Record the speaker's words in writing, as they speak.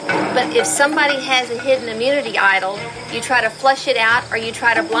But if somebody has a hidden immunity idol, you try to flush it out or you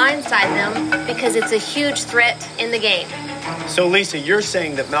try to blindside them because it's a huge threat in the game. So, Lisa, you're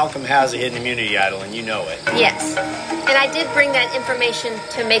saying that Malcolm has a hidden immunity idol and you know it? Yes. And I did bring that information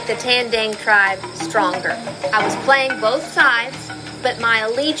to make the Tandang tribe stronger. I was playing both sides, but my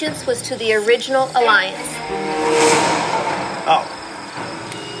allegiance was to the original alliance. Oh.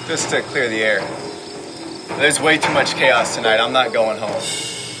 Just to clear the air. There's way too much chaos tonight. I'm not going home.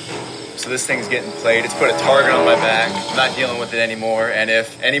 So this thing's getting played. It's put a target on my back. I'm not dealing with it anymore. And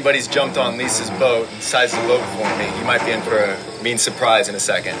if anybody's jumped on Lisa's boat and decides to vote for me, you might be in for a mean surprise in a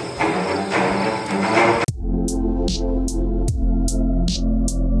second.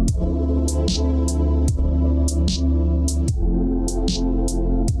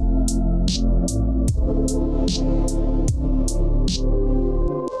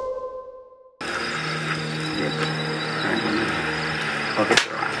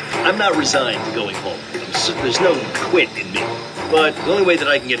 I'm not resigned to going home. There's no quit in me. But the only way that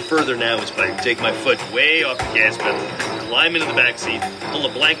I can get further now is by taking my foot way off the gas pedal, climb into the back seat, pull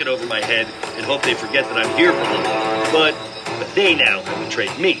a blanket over my head, and hope they forget that I'm here for a little while. But they now have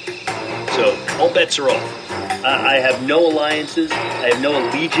betrayed me. So all bets are off. I have no alliances. I have no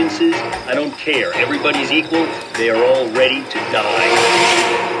allegiances. I don't care. Everybody's equal. They are all ready to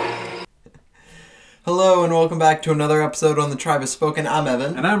die. Hello and welcome back to another episode on The Tribe Has Spoken. I'm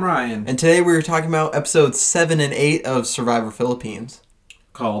Evan. And I'm Ryan. And today we were talking about episodes 7 and 8 of Survivor Philippines.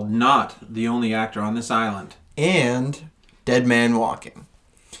 Called Not the Only Actor on This Island. And Dead Man Walking.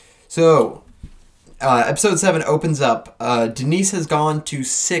 So, episode 7 opens up. Denise has gone to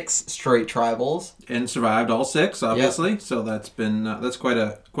 6 straight tribals. And survived all 6, obviously. Yep. So that's been, that's quite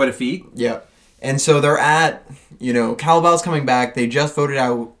a feat. Yep. And so they're at, Calabao's coming back. They just voted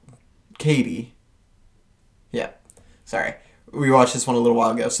out Katie. Yeah, sorry. We watched this one a little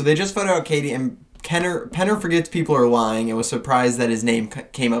while ago. So they just voted out Katie, and Penner forgets people are lying and was surprised that his name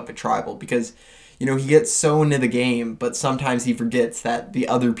came up at Tribal because, he gets so into the game, but sometimes he forgets that the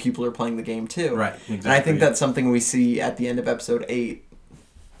other people are playing the game too. Right, exactly. And I think that's something we see at the end of episode 8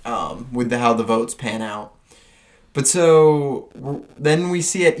 with how the votes pan out. But so then we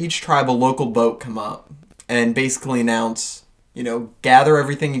see at each tribe a local boat come up and basically announce, gather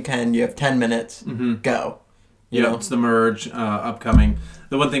everything you can. You have 10 minutes. Mm-hmm. Go. Yeah, it's the merge upcoming.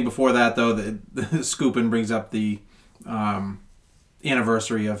 The one thing before that, though, the Scoopin brings up the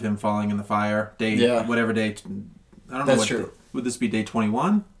anniversary of him falling in the fire. Whatever day. I don't know. That's true. Would this be day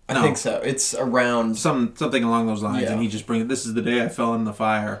 21? I think so. It's around... Something along those lines. Yeah. And he just brings, this is the day I fell in the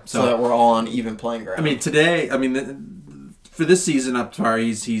fire. So that we're all on even playing ground. I mean, today, for this season up to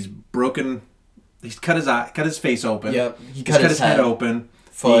he's broken... He's cut his face open. Yep. He's cut his head open.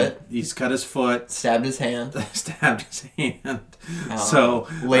 Foot. He's cut his foot. Stabbed his hand. So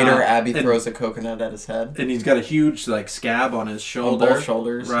later, Abby throws a coconut at his head, and he's got a huge scab on his shoulder, on both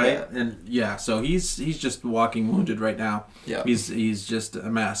shoulders, right? Yeah. And so he's just walking wounded right now. Yeah, he's just a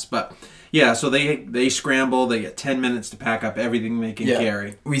mess. But yeah, so they scramble. They get 10 minutes to pack up everything they can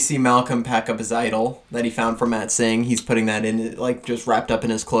carry. We see Malcolm pack up his idol that he found from Matt Singh. He's putting that in, just wrapped up in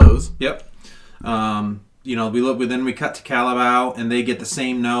his clothes. Yep. We cut to Calabao, and they get the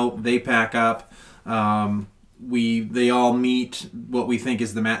same note. They pack up. They all meet what we think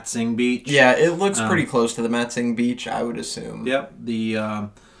is the Matt Singh beach. Yeah, it looks pretty close to the Matt Singh beach, I would assume. Yep.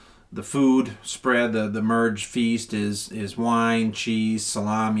 The food spread, the merge feast is wine, cheese,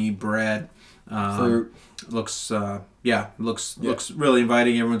 salami, bread, fruit. Looks really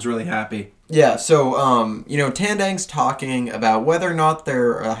inviting. Everyone's really happy. Yeah. So Tandang's talking about whether or not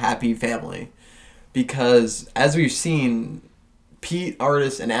they're a happy family. Because, as we've seen, Pete,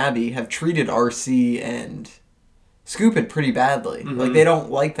 Artis, and Abby have treated RC and Scoopin pretty badly. Mm-hmm. They don't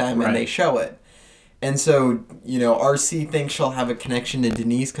like them, and they show it. And so, RC thinks she'll have a connection to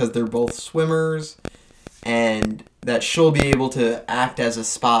Denise because they're both swimmers, and that she'll be able to act as a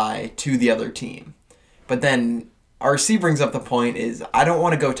spy to the other team. But then RC brings up the point is, I don't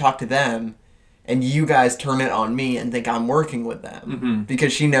want to go talk to them, and you guys turn it on me and think I'm working with them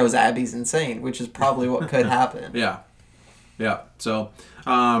because she knows Abby's insane, which is probably what could happen. Yeah. So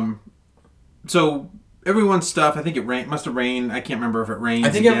everyone's stuff. I think it must have rained. I can't remember if it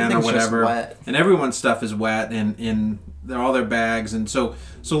rains again or whatever. Just wet. And everyone's stuff is wet in all their bags, and so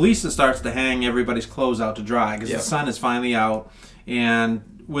Lisa starts to hang everybody's clothes out to dry because the sun is finally out, and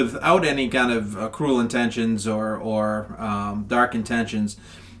without any kind of cruel intentions or dark intentions.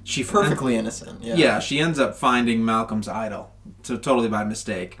 She perfectly innocent. Yeah, she ends up finding Malcolm's idol, so totally by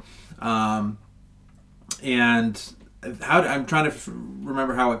mistake. And I'm trying to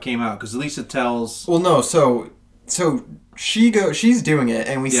remember how it came out because Lisa tells. Well, no. So so she's doing it,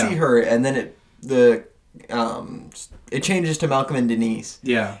 and we see her, and then it changes to Malcolm and Denise.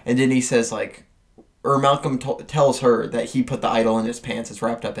 Yeah. And Denise says, like, or Malcolm tells her that he put the idol in his pants. It's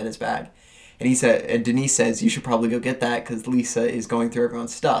wrapped up in his bag. And Denise says, you should probably go get that because Lisa is going through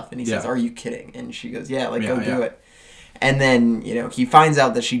everyone's stuff. And he says, are you kidding? And she goes, yeah, go do it. And then, he finds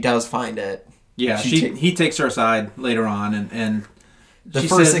out that she does find it. Yeah, he takes her aside later on, and the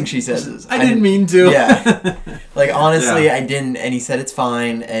first thing she says is, I didn't mean to. Yeah. Like, honestly, I didn't. And he said it's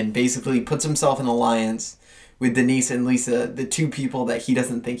fine, and basically puts himself in alliance with Denise and Lisa, the two people that he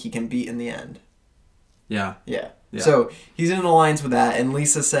doesn't think he can beat in the end. Yeah. Yeah. So he's in an alliance with that, and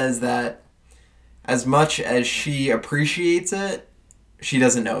Lisa says that as much as she appreciates it, she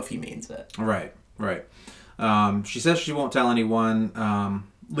doesn't know if he means it. Right. She says she won't tell anyone.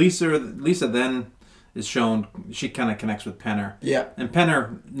 Lisa then is shown, she kind of connects with Penner. Yeah. And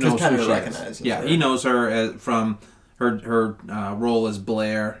Penner knows Penner who she recognizes is. Yeah, her. he knows her from her role as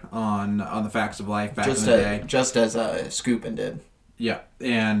Blair on The Facts of Life back in the day. Just as Scoopin did. Yeah,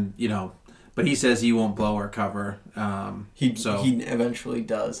 and, but he says he won't blow her cover. He eventually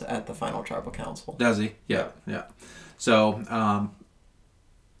does at the final tribal council. Does he? Yeah. So,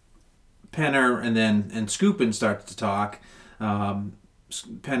 Penner and Scoopin starts to talk.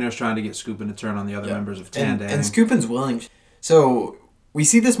 Penner's trying to get Scoopin to turn on the other members of Tandang. And Scoopin's willing. So, we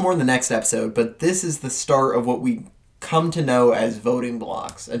see this more in the next episode, but this is the start of what we come to know as voting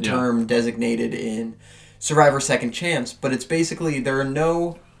blocks, a term designated in Survivor Second Chance, but it's basically there are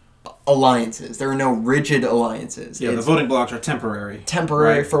no alliances. There are no rigid alliances. Yeah, the voting blocks are temporary.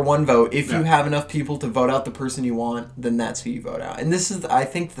 Temporary for one vote. If you have enough people to vote out the person you want, then that's who you vote out. And this is, I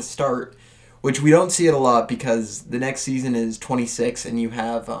think, the start, which we don't see it a lot because the next season is 26, and you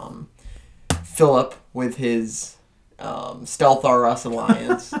have Philip with his Stealth R Us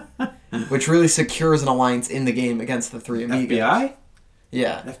alliance, which really secures an alliance in the game against the three Amigos. FBI?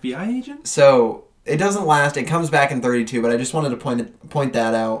 Yeah. FBI agent? So it doesn't last. It comes back in 32, but I just wanted to point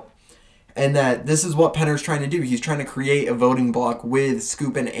that out. And that this is what Penner's trying to do. He's trying to create a voting block with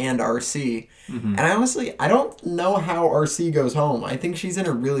Scoopin and RC. Mm-hmm. And I don't know how RC goes home. I think she's in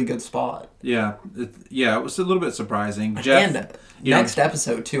a really good spot. Yeah. It was a little bit surprising. Next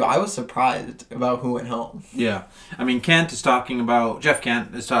episode, too, I was surprised about who went home. Yeah. I mean, Jeff Kent is talking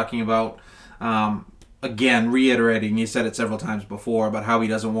about, again, reiterating, he said it several times before, about how he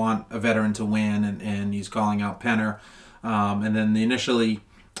doesn't want a veteran to win, and he's calling out Penner. And then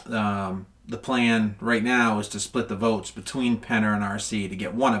the plan right now is to split the votes between Penner and RC to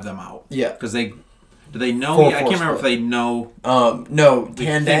get one of them out. Yeah. Because do they know? I can't remember if they know. No.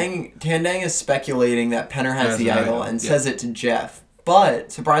 Tandang is speculating that Penner has the idol and says it to Jeff.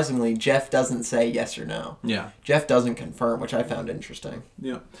 But, surprisingly, Jeff doesn't say yes or no. Yeah. Jeff doesn't confirm, which I found interesting.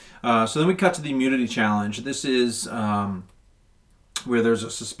 Yeah. So then we cut to the immunity challenge. This is where there's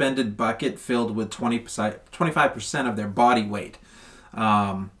a suspended bucket filled with 25% of their body weight.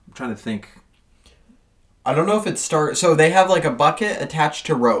 I'm trying to think. I don't know if it starts. So they have like a bucket attached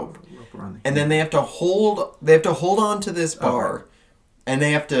to rope, and then they have to hold on to this bar, and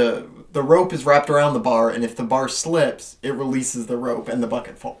the rope is wrapped around the bar, and if the bar slips, it releases the rope, and the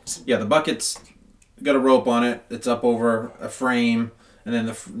bucket falls. Yeah, the bucket's got a rope on it. It's up over a frame, and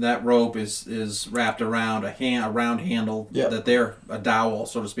then that rope is wrapped around a round handle a dowel,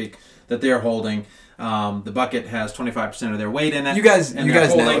 so to speak, that they're holding. The bucket has 25% of their weight in it. You guys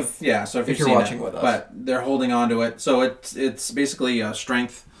know. Yeah, so if you're watching with us. But they're holding onto it. So it's basically a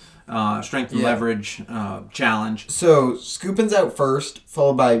strength and leverage challenge. So Scoopin's out first,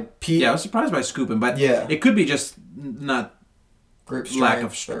 followed by Pete. Yeah, I was surprised by Scoopin, but it could be just not lack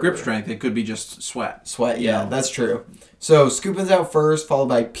of grip strength. It could be just sweat. Yeah, that's true. So Scoopin's out first, followed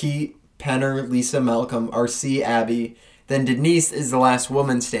by Pete, Penner, Lisa, Malcolm, RC, Abby. Then Denise is the last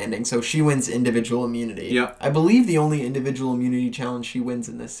woman standing, so she wins individual immunity. Yeah. I believe the only individual immunity challenge she wins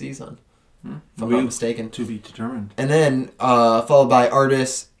in this season. If I'm not mistaken. To be determined. And then, followed by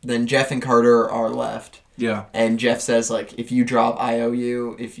Artis, then Jeff and Carter are left. Yeah. And Jeff says, like, if you drop, I owe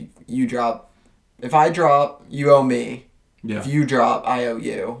you. If I drop, you owe me. Yeah. If you drop, I owe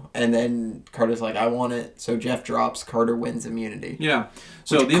you. And then Carter's like, I want it. So Jeff drops, Carter wins immunity. Yeah.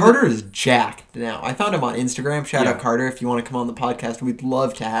 So Carter is jacked now. I found him on Instagram. Shout out Carter. If you want to come on the podcast, we'd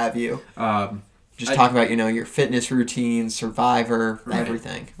love to have you. Just talk about, your fitness routine, Survivor,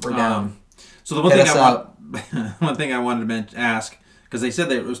 everything. We're down. So the one thing I wanted to ask, because they said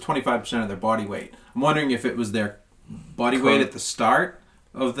that it was 25% of their body weight. I'm wondering if it was their body weight at the start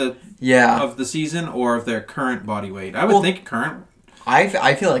of the season, or of their current body weight. I would think current. I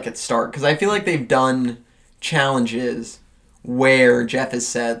feel like it's start, because I feel like they've done challenges where Jeff has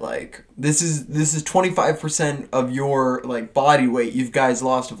said, like, this is 25% of your, like, body weight. You guys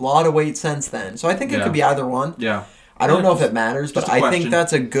lost a lot of weight since then. So I think it could be either one. Yeah. I don't know if it matters, but I think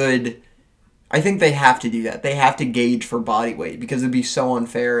that's a good... I think they have to do that. They have to gauge for body weight because it'd be so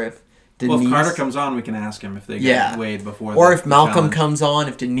unfair if Denise... Well, if Carter comes on, we can ask him if they get weighed before. Or if Malcolm comes on,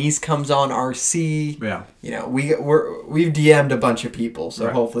 if Denise comes on, RC. Yeah. You know, we've DM'd a bunch of people,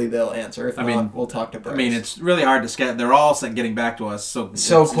 so hopefully they'll answer. If not, we'll talk to Bryce. I mean, it's really hard to get. They're all getting back to us so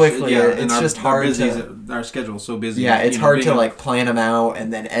quickly. It's just hard our schedule's so busy. Yeah, it's hard to like plan them out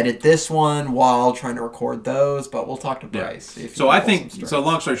and then edit this one while trying to record those. But we'll talk to Bryce. Yeah. So I think. So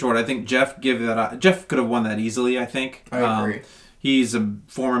long story short, I think Jeff Jeff could have won that easily. I think. I agree. He's a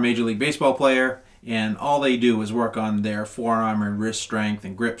former Major League Baseball player, and all they do is work on their forearm and wrist strength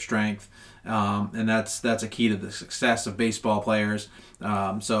and grip strength, and that's a key to the success of baseball players.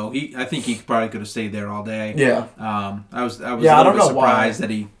 So I think he probably could have stayed there all day. Yeah. I was a little bit surprised that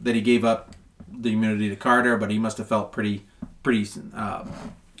he gave up the immunity to Carter, but he must have felt pretty safe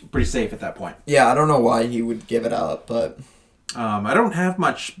at that point. Yeah, I don't know why he would give it up, but. I don't have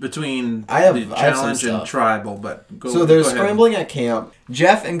much between the challenge and tribal, but so they're scrambling at camp.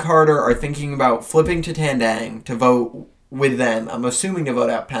 Jeff and Carter are thinking about flipping to Tandang to vote with them. I'm assuming to vote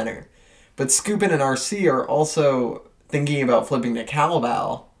out Penner. But Scoopin and RC are also thinking about flipping to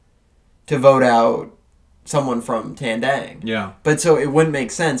Calabal to vote out someone from Tandang. Yeah. But so it wouldn't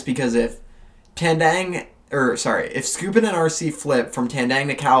make sense because if Scoopin and RC flip from Tandang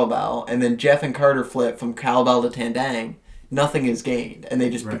to Calabal, and then Jeff and Carter flip from Calabal to Tandang, nothing is gained, and they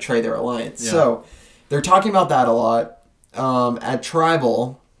just betray their alliance. Yeah. So they're talking about that a lot. At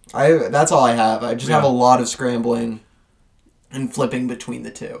Tribal, that's all I have. I just have a lot of scrambling and flipping between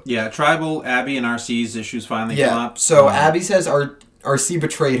the two. Yeah, Tribal, Abby, and RC's issues finally come up. So Abby says RC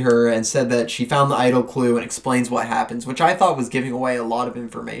betrayed her and said that she found the idol clue and explains what happens, which I thought was giving away a lot of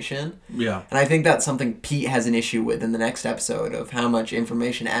information. Yeah. And I think that's something Pete has an issue with in the next episode of how much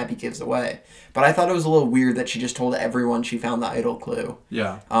information Abby gives away. But I thought it was a little weird that she just told everyone she found the idol clue.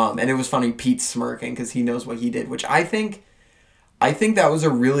 Yeah. And it was funny, Pete smirking because he knows what he did, which I think that was a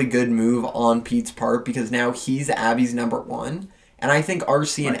really good move on Pete's part because now he's Abby's number one. And I think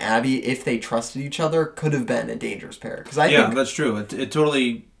RC and Abby, if they trusted each other, could have been a dangerous pair. Because I think that's true. It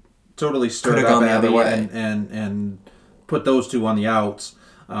totally stirred up Abby and put those two on the outs.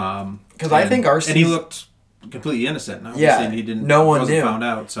 Because I think RC... And he looked completely innocent. He didn't. No one wasn't knew. Found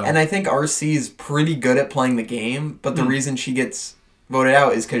out. So. And I think RC's pretty good at playing the game, but the reason she gets voted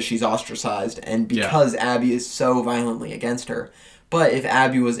out is because she's ostracized and because Abby is so violently against her. But if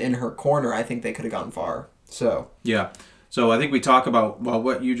Abby was in her corner, I think they could have gone far. So yeah. So I think we talk about,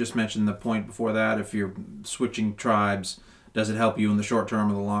 what you just mentioned, the point before that, if you're switching tribes, does it help you in the short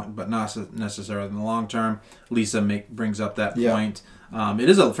term or the long, but not necessarily in the long term? Lisa brings up that point. It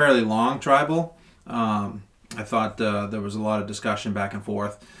is a fairly long tribal. I thought there was a lot of discussion back and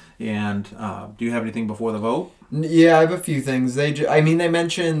forth. And do you have anything before the vote? Yeah, I have a few things. They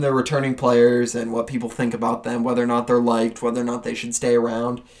mentioned the returning players and what people think about them, whether or not they're liked, whether or not they should stay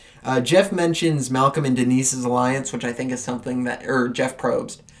around. Jeff mentions Malcolm and Denise's alliance, which I think is something Jeff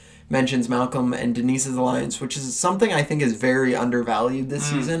Probst mentions Malcolm and Denise's alliance, which is something I think is very undervalued this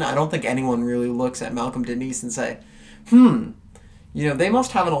season. I don't think anyone really looks at Malcolm Denise and say, they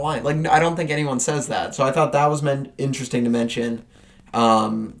must have an alliance. Like, I don't think anyone says that. So I thought that was interesting to mention.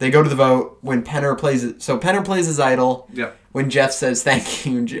 They go to the vote when Penner plays it. So Penner plays his idol. Yep. When Jeff says thank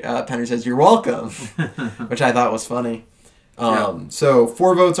you, Penner says you're welcome, which I thought was funny. So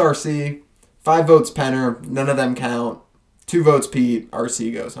 4 votes RC, 5 votes Penner, none of them count. 2 votes Pete,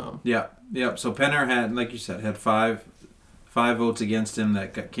 RC goes home. Yeah. So Penner had, like you said, had 5 votes against him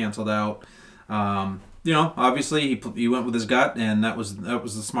that got canceled out. Obviously he went with his gut, and that was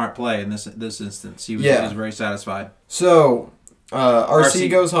the smart play in this instance. He was very satisfied. So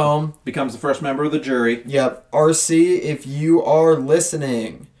RC goes home, becomes the first member of the jury. Yep. RC, if you are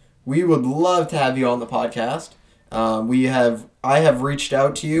listening, we would love to have you on the podcast. I have reached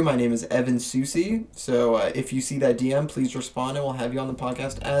out to you. My name is Evan Susi. So if you see that DM, please respond and we'll have you on the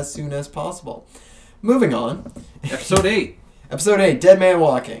podcast as soon as possible. Moving on. Episode 8. Episode 8, Dead Man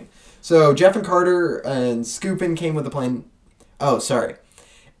Walking. So Jeff and Carter and Scoopin came with the plan. Oh, sorry.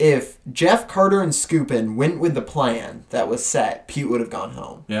 If Jeff, Carter, and Scoopin went with the plan that was set, Pete would have gone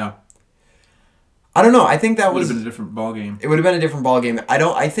home. Yeah. I don't know. I think that would have been a different ballgame. It would have been a different ballgame.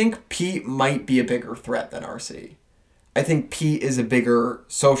 I think Pete might be a bigger threat than RC. I think Pete is a bigger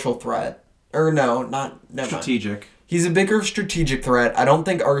social threat. Or no, not strategic. He's a bigger strategic threat. I don't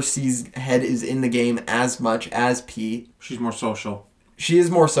think RC's head is in the game as much as Pete. She's more social. She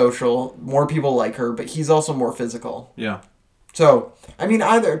is more social. More people like her, but he's also more physical. Yeah. So, I mean,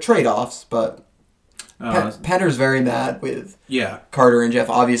 either trade-offs, but Penner's very mad with Yeah. Carter and Jeff,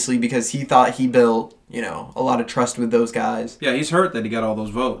 obviously, because he thought he built, a lot of trust with those guys. Yeah, he's hurt that he got all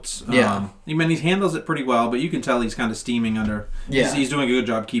those votes. Yeah. I mean, he handles it pretty well, but you can tell he's kind of steaming under. Yeah. He's doing a good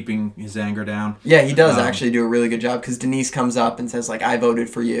job keeping his anger down. Yeah, he does actually do a really good job, because Denise comes up and says, like, I voted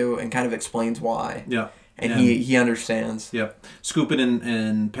for you, and kind of explains why. Yeah. And he understands. Yep. Scoopin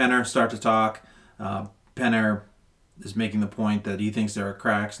and Penner start to talk. Penner is making the point that he thinks there are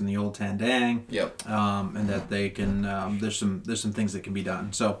cracks in the old Tandang. Yep. And that they can there's some things that can be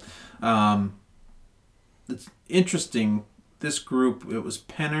done. So it's interesting. This group, it was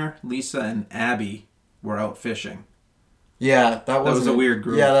Penner, Lisa, and Abby were out fishing. Yeah, that was a weird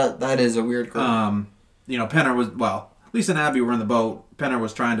group. Yeah, that is a weird group. Penner was Lisa and Abby were in the boat. Penner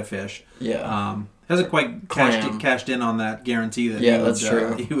was trying to fish. Yeah. Hasn't quite cashed in on that guarantee that that's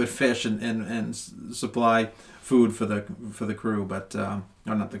true. He would fish and supply food for the crew, but or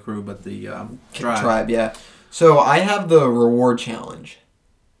not the crew, but the tribe. Yeah. So I have the reward challenge.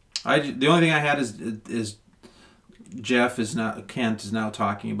 The only thing I had is Kent is now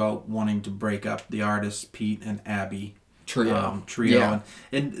talking about wanting to break up the artists Pete and Abby trio. Yeah.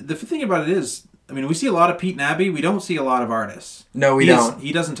 And the thing about it is, I mean, we see a lot of Pete and Abby. We don't see a lot of artists. No, we don't.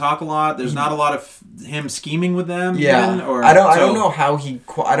 He doesn't talk a lot. There's not a lot of him scheming with them. Yeah, even, I don't know how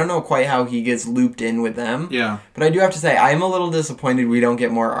I don't know quite how he gets looped in with them. Yeah, but I do have to say I'm a little disappointed we don't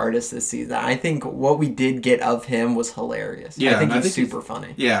get more artists this season. I think what we did get of him was hilarious. Yeah, I think he's super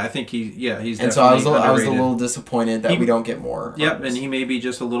funny. Yeah, I think he's. And so I was a little disappointed that we don't get more. Yep, artists. and he may be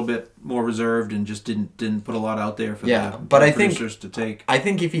just a little bit more reserved and just didn't put a lot out there for the producers to take. I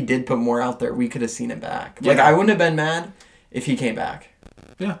think if he did put more out there, we could have seen it back. Yeah. Like I wouldn't have been mad if he came back.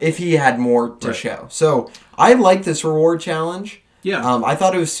 Yeah. If he had more to show. So I like this reward challenge. Yeah. I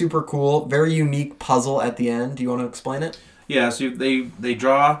thought it was super cool. Very unique puzzle at the end. Do you want to explain it? Yeah. So they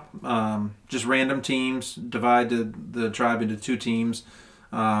draw just random teams, divide the tribe into two teams.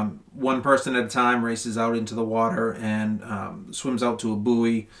 One person at a time races out into the water and swims out to a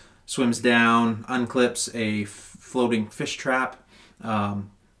buoy, swims down, unclips a floating fish trap.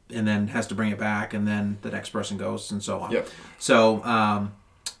 And then has to bring it back, and then the next person goes, and so on. Yep. So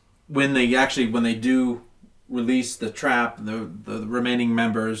when they do release the trap, the remaining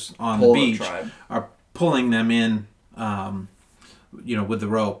members on the beach are pulling them in, with the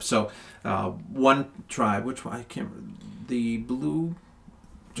rope. So one tribe, which one? I can't remember, the blue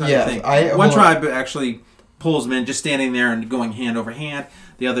tribe. Yeah, one tribe actually pulls them in, just standing there and going hand over hand.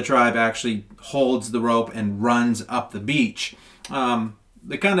 The other tribe actually holds the rope and runs up the beach.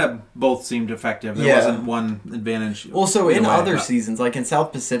 They kind of both seemed effective. There wasn't one advantage. Well, so in other seasons, like in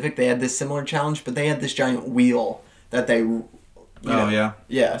South Pacific, they had this similar challenge, but they had this giant wheel that they. Yeah.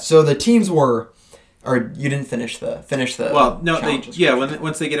 Yeah. So the teams were, or you didn't finish the. Well, no,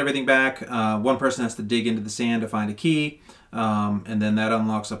 once they get everything back, one person has to dig into the sand to find a key, and then that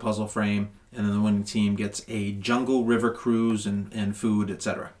unlocks a puzzle frame. And then the winning team gets a jungle river cruise and food,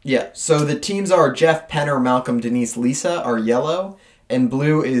 etc. Yeah. So the teams are Jeff, Penner, Malcolm, Denise, Lisa are yellow. And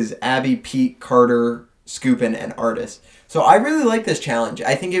blue is Abby, Pete, Carter, Scoopin, and Artis. So I really like this challenge.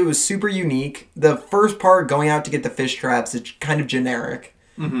 I think it was super unique. The first part, going out to get the fish traps, it's kind of generic.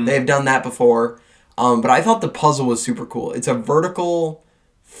 Mm-hmm. They've done that before. But I thought the puzzle was super cool. It's a vertical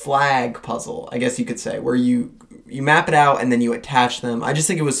flag puzzle, I guess you could say, where you map it out and then you attach them. I just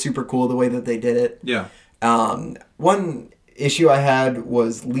think it was super cool the way that they did it. Yeah. One issue I had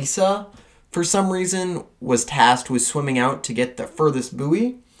was Lisa, for some reason, was tasked with swimming out to get the furthest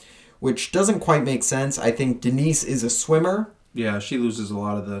buoy, which doesn't quite make sense. I think Denise is a swimmer. Yeah, she loses a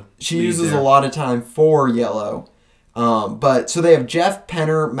lot of the... She uses a lot of time for yellow. But so they have Jeff,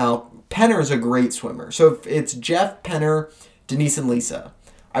 Penner, Penner is a great swimmer. So if it's Jeff, Penner, Denise, and Lisa,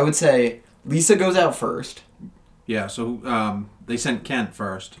 I would say Lisa goes out first. Yeah, so they sent Kent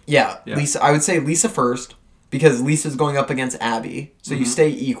first. Yeah, Lisa. I would say Lisa first, because Lisa's going up against Abby. So you stay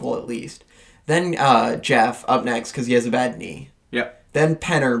equal at least. Then Jeff up next because he has a bad knee. Yep. Then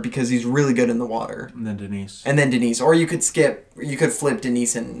Penner because he's really good in the water. And then Denise. Or you could flip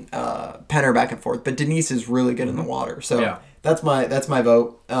Denise and Penner back and forth. But Denise is really good in the water. So that's my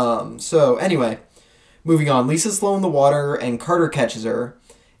vote. So anyway, moving on. Lisa's slow in the water and Carter catches her.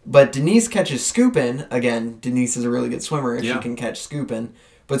 But Denise catches Scoopin. Again, Denise is a really good swimmer if she can catch Scoopin.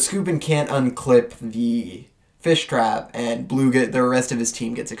 But Scoopin can't unclip the fish trap, and the rest of his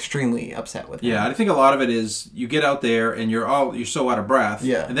team gets extremely upset with him. Yeah, I think a lot of it is you get out there and you're so out of breath.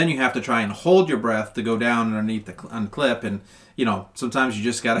 Yeah. And then you have to try and hold your breath to go down underneath the unclip, and sometimes you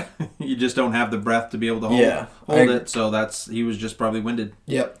just you just don't have the breath to be able to hold it. So he was just probably winded.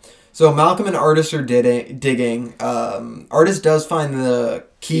 Yep. So Malcolm and Artis are digging. Artis does find the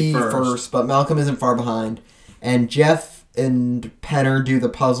key first, but Malcolm isn't far behind. And Jeff and Penner do the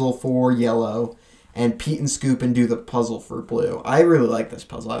puzzle for Yellow, and Pete and Scoopin do the puzzle for Blue. I really like this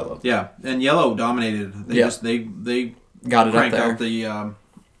puzzle. I love it. Yeah, and Yellow dominated. They got it cranked up there. out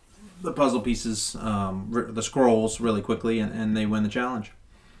the puzzle pieces, the scrolls really quickly, and they win the challenge.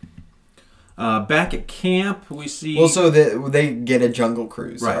 Back at camp, we see... Well, so they get a jungle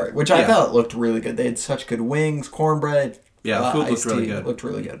cruise, right. which I thought looked really good. They had such good wings, cornbread. Yeah, food looked really good. Looked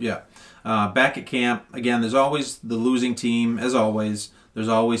really good. Yeah. Back at camp, again, there's always the losing team, as always. There's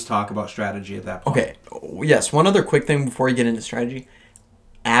always talk about strategy at that point. Okay, yes, one other quick thing before you get into strategy.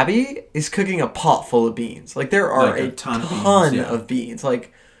 Abby is cooking a pot full of beans. Like, there are a ton of beans.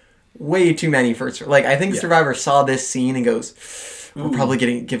 Like, way too many for... Like, I think Survivor saw this scene and goes... We're probably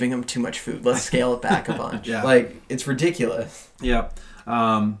giving them too much food. Let's scale it back a bunch. Like, it's ridiculous. Yeah.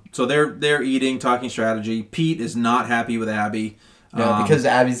 So they're eating, talking strategy. Pete is not happy with Abby. No, because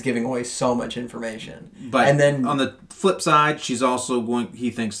Abby's giving away so much information. But then on the flip side, she's also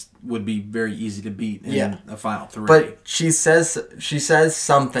he thinks would be very easy to beat in a final 3. But she says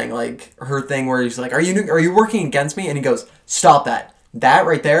something like her thing where he's like, "Are you working against me?" And he goes, "Stop that. That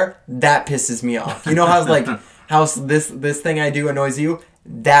right there, that pisses me off. You know how like how this thing I do annoys you?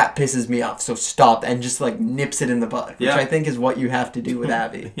 That pisses me off. So stop," and just like nips it in the bud, which I think is what you have to do with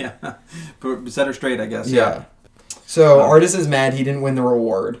Abby. Set her straight, I guess. Yeah. So Artis is mad he didn't win the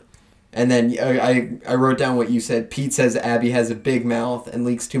reward. And then I wrote down what you said. Pete says Abby has a big mouth and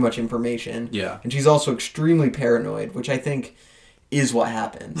leaks too much information. Yeah. And she's also extremely paranoid, which I think is what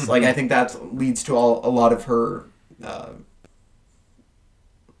happens. Like, I think that leads to a lot of her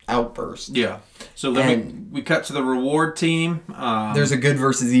outbursts. Yeah. So then we cut to the reward team. There's a good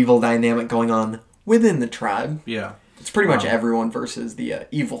versus evil dynamic going on within the tribe. Yeah. It's pretty much everyone versus the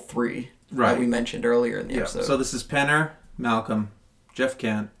evil 3 that we mentioned earlier in the episode. So this is Penner, Malcolm, Jeff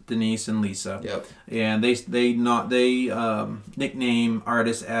Kent, Denise, and Lisa. Yep. And they nickname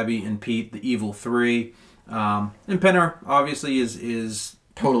Artis, Abby, and Pete the evil 3. And Penner obviously is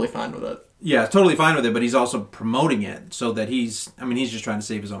totally fine with it. Yeah, totally fine with it, but he's also promoting it so that he's just trying to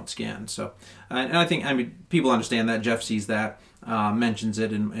save his own skin. So, and I think people understand that. Jeff sees that, mentions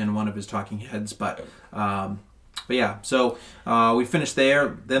it in one of his talking heads, but yeah. So we finished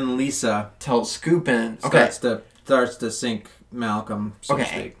there. Then Lisa tells Scoopin. Starts to sink Malcolm. So to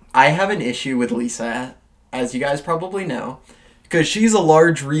speak. I have an issue with Lisa, as you guys probably know, because she's a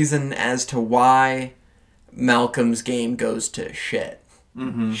large reason as to why Malcolm's game goes to shit.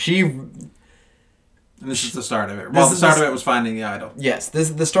 Mm-hmm. And this is the start of it. Well, the start of it was finding the idol. Yes,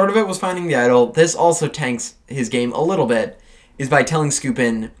 the start of it was finding the idol. This also tanks his game a little bit, is by telling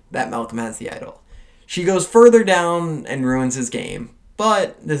Scoopin that Malcolm has the idol. She goes further down and ruins his game,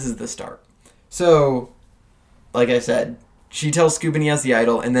 but this is the start. So, like I said, she tells Scoopin he has the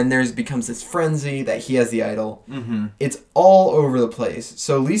idol, and then becomes this frenzy that he has the idol. Mm-hmm. It's all over the place.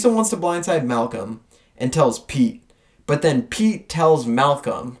 So Lisa wants to blindside Malcolm and tells Pete. But then Pete tells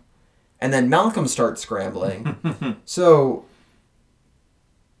Malcolm, and then Malcolm starts scrambling. So,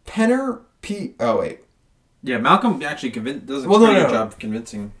 Penner, Pete... Oh, wait. Yeah, Malcolm actually does a pretty good job of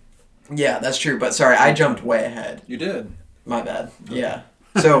convincing. Yeah, that's true. But sorry, I jumped way ahead. You did. My bad. Okay. Yeah.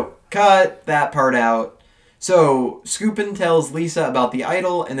 So, cut that part out. So, Scoopin tells Lisa about the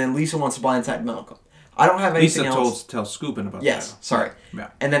idol, and then Lisa wants to blindside Malcolm. I don't have anything else. Lisa tells Scoopin about that. Yes, sorry.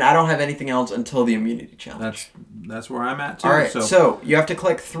 Yeah. And then I don't have anything else until the immunity challenge. That's where I'm at, too. All right, so you have to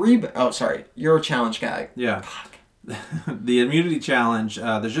click 3... Oh, sorry. You're a challenge guy. Yeah. The immunity challenge,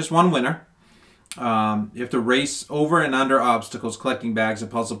 there's just one winner. You have to race over and under obstacles, collecting bags of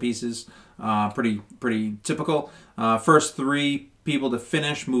puzzle pieces. Pretty typical. First 3 people to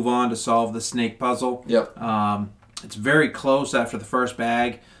finish move on to solve the snake puzzle. Yep. It's very close after the first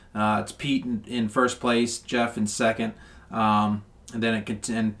bag. It's Pete in first place, Jeff in second, and then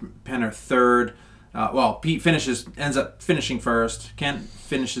Penner third. Pete ends up finishing first. Kent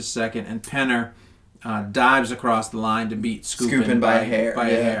finishes second, and Penner dives across the line to beat Scoopin by a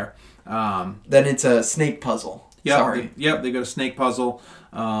hair. Then it's a snake puzzle. They got a snake puzzle,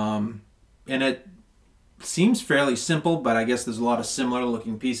 and it seems fairly simple, but I guess there's a lot of similar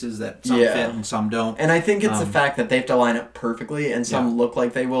looking pieces that some fit and some don't. And I think it's the fact that they have to line up perfectly, and some look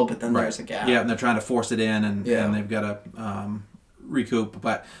like they will, but then there's a gap. Yeah, and they're trying to force it in, and they've got to recoup.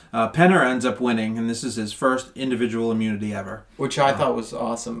 But Penner ends up winning, and this is his first individual immunity ever. Which I thought was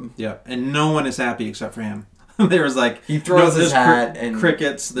awesome. Yeah, and no one is happy except for him. There was he throws his hat and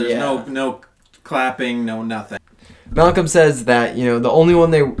crickets. There's no clapping, no nothing. Malcolm says that the only one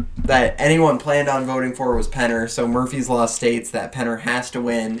that anyone planned on voting for was Penner. So Murphy's Law states that Penner has to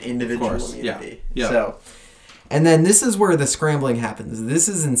win individual immunity. Yeah. So, and then this is where the scrambling happens. This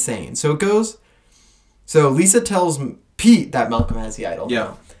is insane. So it goes. So Lisa tells Pete that Malcolm has the idol.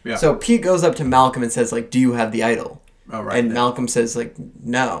 Yeah. Yeah. So Pete goes up to Malcolm and says, like, "Do you have the idol?" Oh, right. And Malcolm says, like,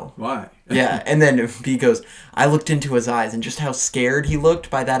 "No." Why? Yeah, and then Pete goes, "I looked into his eyes, and just how scared he looked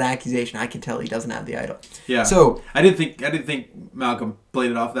by that accusation, I can tell he doesn't have the idol." Yeah. So I didn't think Malcolm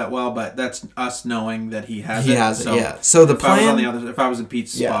played it off that well, but that's us knowing that he has it. he has it. So Yeah. So the if I was on plan. if I was in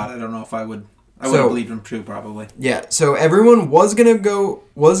Pete's Yeah. spot, I don't know if I would. I would So- have believed him too, probably. Yeah. So everyone was gonna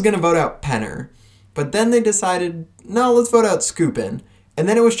vote out Penner, but then they decided, no, let's vote out Scoopin, and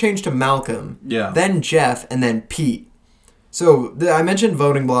then it was changed to Malcolm. Yeah. Then Jeff, and then Pete. So I mentioned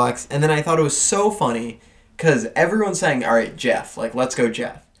voting blocks, and then I thought it was so funny because everyone's saying, "All right, Jeff, like let's go,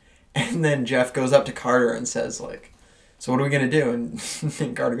 Jeff," and then Jeff goes up to Carter and says, like, "So what are we gonna do?"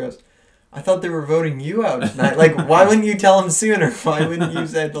 And Carter goes, "I thought they were voting you out tonight. Like, why wouldn't you tell him sooner? Why wouldn't you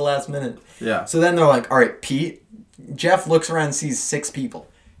say at the last minute?" Yeah. So then they're like, "All right, Pete." Jeff looks around and sees 6 people.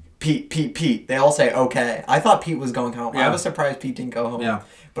 Pete. They all say, "Okay." I thought Pete was going home. Yeah. I was surprised Pete didn't go home. Yeah.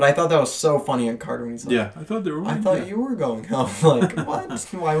 But I thought that was so funny on Carter when he's like, Yeah. I thought they were. "I thought you were going home." Like, what?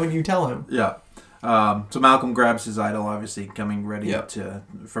 Why wouldn't you tell him? Yeah. So Malcolm grabs his idol, obviously coming ready Yep.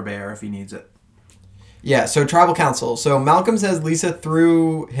 for Bear if he needs it. Yeah, so tribal council. So Malcolm says Lisa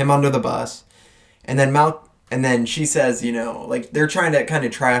threw him under the bus. And then she says, like they're trying to kind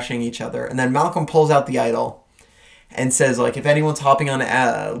of trashing each other. And then Malcolm pulls out the idol and says, like, if anyone's hopping on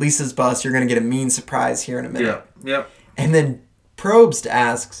Lisa's bus, you're going to get a mean surprise here in a minute. Yep. And then Probst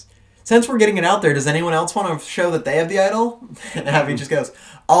asks, since we're getting it out there, does anyone else want to show that they have the idol? And Abby just goes,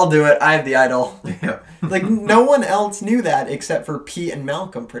 "I'll do it. I have the idol." Yeah. Like, no one else knew that except for Pete and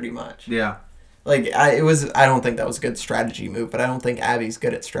Malcolm, pretty much. Yeah. Like, I don't think that was a good strategy move, but I don't think Abby's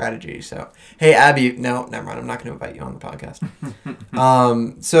good at strategy. So, hey, Abby, no, never mind. I'm not going to invite you on the podcast.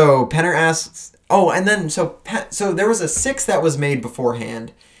 So Penner asks, and then, so there was a 6 that was made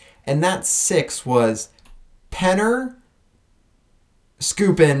beforehand, and that 6 was Penner,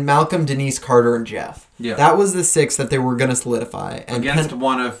 Scoopin, Malcolm, Denise, Carter, and Jeff. Yeah. That was the 6 that they were going to solidify. And Against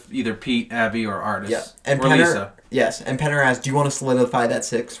one of either Pete, Abby, or Artis. Yeah, and or Penner, Lisa. Yes, and Penner asks, "Do you want to solidify that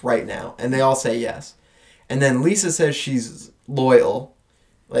 6 right now?" And they all say yes. And then Lisa says she's loyal,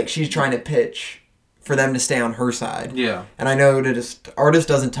 like she's trying to pitch for them to stay on her side. Yeah. And I know Artis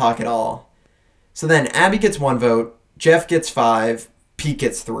doesn't talk at all. So then Abby gets 1 vote, Jeff gets 5, Pete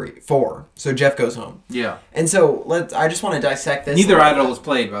gets 4. So Jeff goes home. Yeah. And so I just want to dissect this. Neither idol is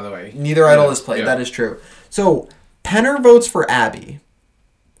played, by the way. Neither idol is played. Yeah. That is true. So Penner votes for Abby.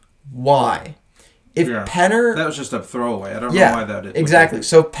 Why? If Penner... That was just a throwaway. I don't know why that is. Exactly.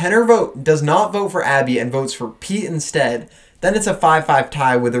 So Penner does not vote for Abby and votes for Pete instead. Then it's a 5-5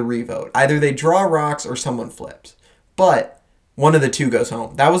 tie with a revote. Either they draw rocks or someone flips. But one of the 2 goes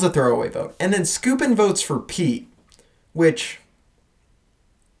home. That was a throwaway vote. And then Scoopin votes for Pete, which...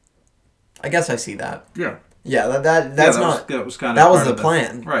 I guess I see that. Yeah. Yeah, that was kind of that was the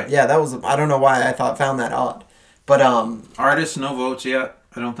plan. Right. Yeah, that was. I don't know why I found that odd, but Artists, no votes yet.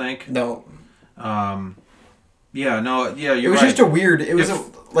 I don't think. No. Yeah. No. Yeah. You're It was right. just a weird. It was I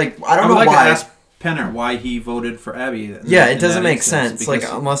don't know would like why. to ask Penner why he voted for Abby. It doesn't make sense. Like,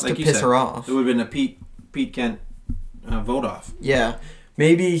 unless to you piss said, her off. It would have been a Pete Kent vote off. Yeah,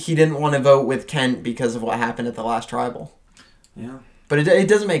 maybe he didn't want to vote with Kent because of what happened at the last tribal. Yeah. But it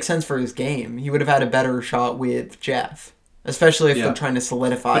doesn't make sense for his game. He would have had a better shot with Jeff, especially if they're trying to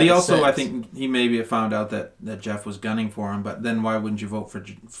solidify. But he also, 6. I think, he maybe found out that Jeff was gunning for him. But then why wouldn't you vote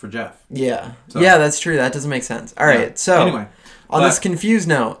for Jeff? Yeah. So. Yeah, that's true. That doesn't make sense. All right. So anyway, on this confused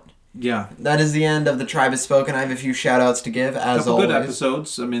note. Yeah. That is the end of The Tribe Has Spoken. I have a few shout-outs to give, as Couple always. good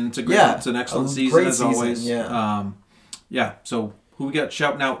episodes. I mean, it's an excellent season, great as season, always. yeah. So, who we got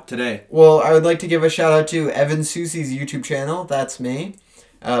shouting out today? Well, I would like to give a shout-out to Evan Susie's YouTube channel. That's me.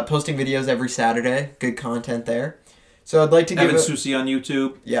 Posting videos every Saturday. Good content there. So I'd like to give Evan Susie on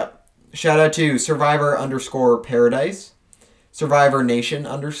YouTube. Yep. Shout-out to Survivor_Paradise. Survivor Nation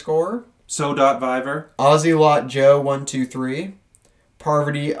 _. So.Viver. Aussie Lot Joe 123.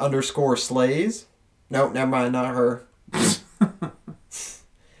 Parvati _Slays. Nope, never mind, not her.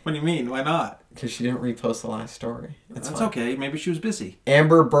 What do you mean? Why not? Because she didn't repost the last story. That's fine. okay. Maybe she was busy.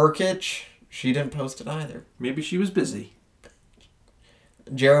 Amber Burkich. She didn't post it either. Maybe she was busy.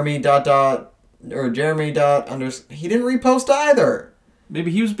 Jeremy He didn't repost either.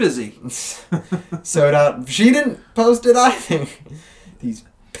 Maybe he was busy. She didn't post it either. These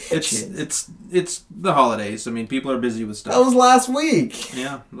bitches. It's the holidays. I mean, people are busy with stuff. That was last week.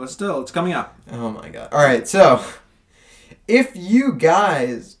 Yeah, but still, it's coming up. Oh my god. Alright, so if you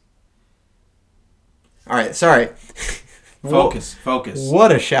guys All right, sorry. Focus.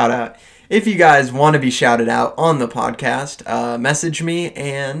 What a shout out. If you guys want to be shouted out on the podcast, message me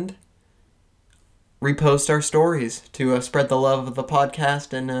and repost our stories to spread the love of the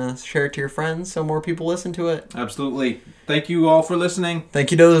podcast and share it to your friends so more people listen to it. Absolutely. Thank you all for listening.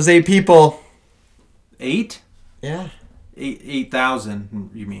 Thank you to those 8 people. 8? Yeah. 8,000,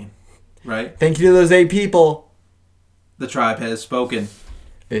 you mean, right? Thank you to those 8 people. The tribe has spoken.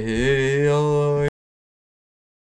 Hey,